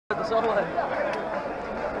That's all right.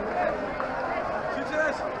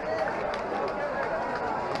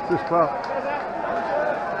 Just about.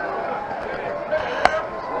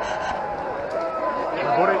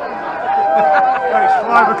 Buddy. It's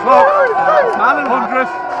 5 o'clock. Smiling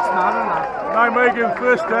 100th. Nijmegan,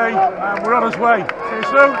 first day, and we're on his way. See you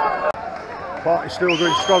soon. Party's still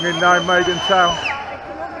going strong in Nijmegan town.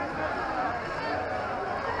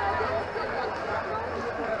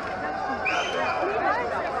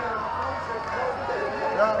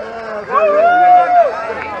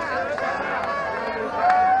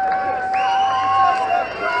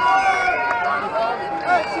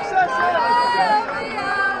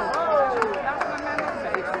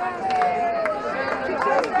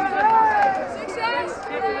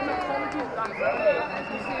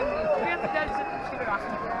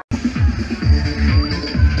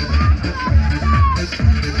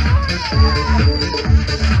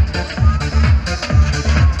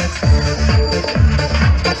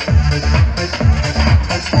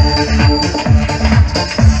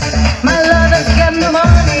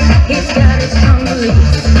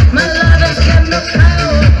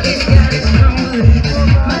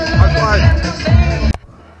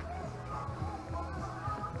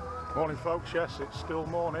 Morning folks, yes, it's still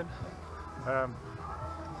morning.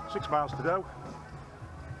 6 miles to go,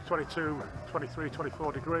 22, 23,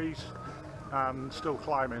 24 degrees and still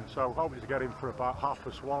climbing, so hoping to get in for about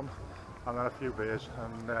 1:30 and then a few beers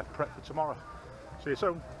and prep for tomorrow. See you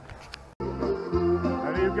soon.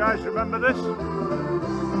 Any of you guys remember this?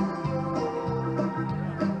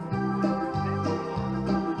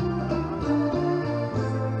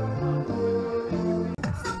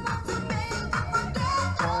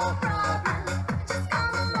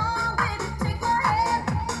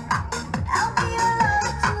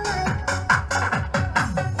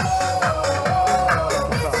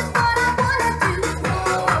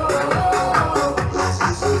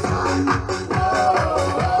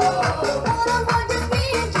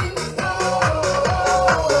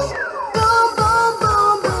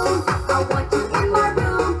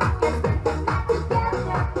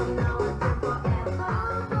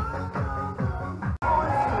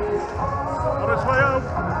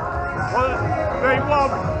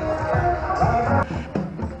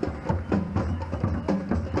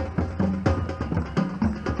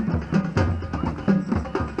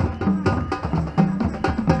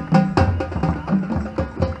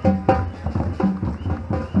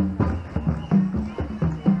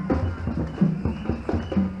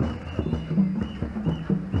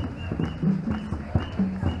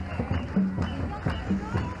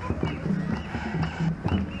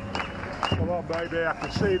 Come on baby, I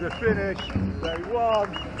can see the finish. Day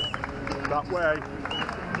one. That way.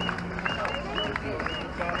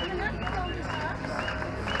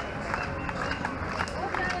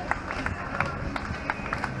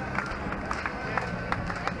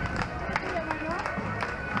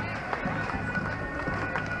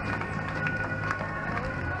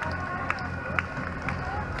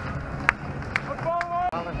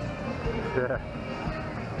 Yeah.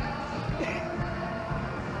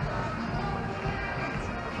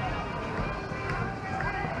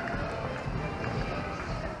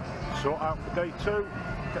 Sort out for day 2,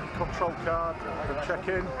 get the control card, and check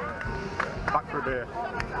in, back for a beer.